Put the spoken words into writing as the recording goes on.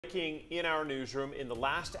Breaking in our newsroom in the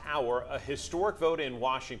last hour, a historic vote in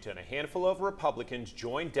Washington. A handful of Republicans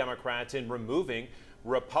joined Democrats in removing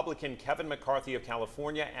Republican Kevin McCarthy of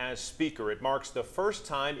California as Speaker. It marks the first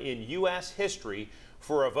time in U.S. history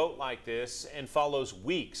for a vote like this and follows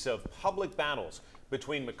weeks of public battles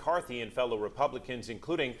between McCarthy and fellow Republicans,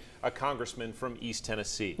 including a congressman from East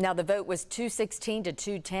Tennessee. Now, the vote was 216 to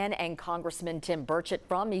 210, and Congressman Tim Burchett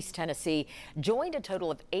from East Tennessee joined a total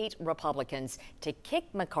of 8 Republicans to kick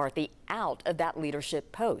McCarthy out of that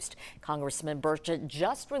leadership post. Congressman Burchett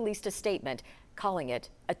just released a statement calling it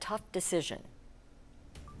a tough decision.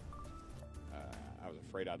 I was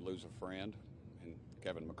afraid I'd lose a friend in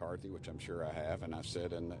Kevin McCarthy, which I'm sure I have, and I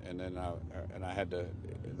said, and then I had to,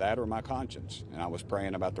 that or my conscience, and I was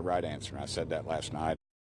praying about the right answer, and I said that last night.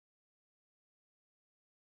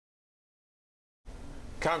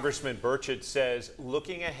 Congressman Burchett says,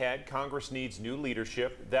 looking ahead, Congress needs new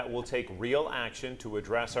leadership that will take real action to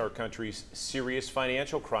address our country's serious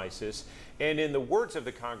financial crisis and, in the words of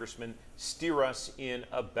the congressman, steer us in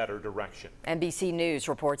a better direction. NBC News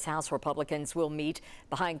reports House Republicans will meet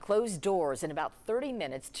behind closed doors in about 30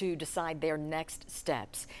 minutes to decide their next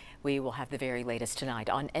steps. We will have the very latest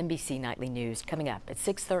tonight on NBC Nightly News coming up at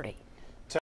 6:30.